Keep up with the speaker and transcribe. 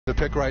The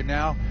pick right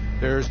now.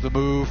 There's the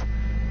move,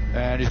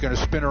 and he's going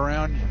to spin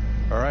around.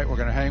 All right, we're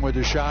going to hang with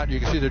the shot. You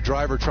can see the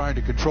driver trying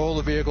to control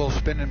the vehicle,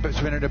 spinning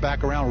it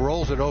back around,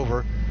 rolls it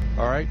over.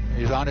 All right,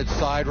 he's on its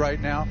side right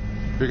now.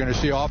 You're going to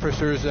see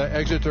officers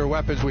exit their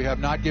weapons. We have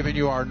not given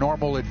you our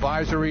normal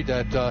advisory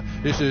that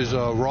this is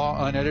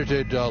raw,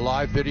 unedited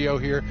live video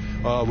here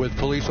with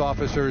police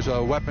officers,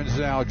 weapons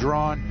now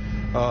drawn.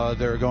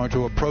 They're going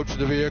to approach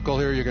the vehicle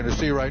here. You're going to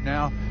see right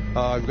now.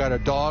 We've got a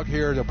dog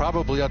here. They'll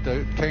probably let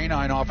the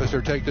canine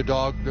officer take the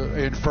dog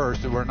in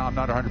first. I'm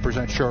not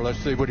 100% sure. Let's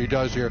see what he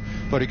does here.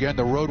 But again,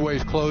 the roadway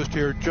is closed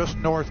here just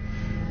north,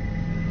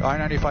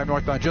 I-95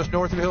 northbound, just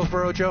north of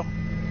Hillsborough, Joe?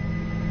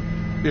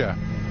 Yeah,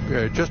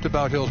 just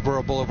about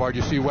Hillsborough Boulevard.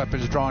 You see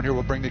weapons drawn here.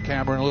 We'll bring the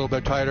camera in a little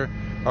bit tighter.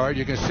 All right,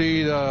 you can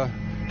see the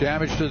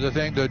damage to the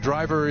thing. The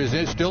driver is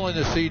still in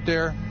the seat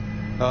there.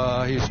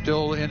 He's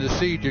still in the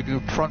seat. The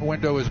front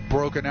window is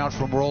broken out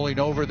from rolling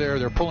over there.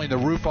 They're pulling the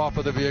roof off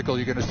of the vehicle.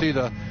 You're going to see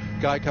the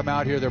guy come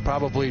out here. They're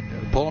probably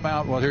pull him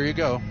out. Well, here you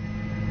go.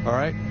 All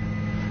right.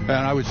 And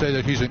I would say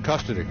that he's in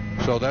custody.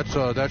 So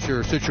that's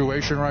your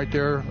situation right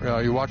there.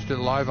 You watched it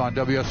live on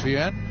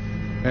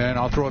WSVN, and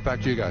I'll throw it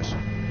back to you guys.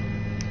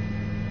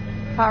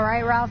 All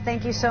right, Ralph,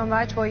 thank you so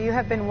much. Well, you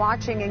have been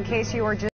watching, in case you were just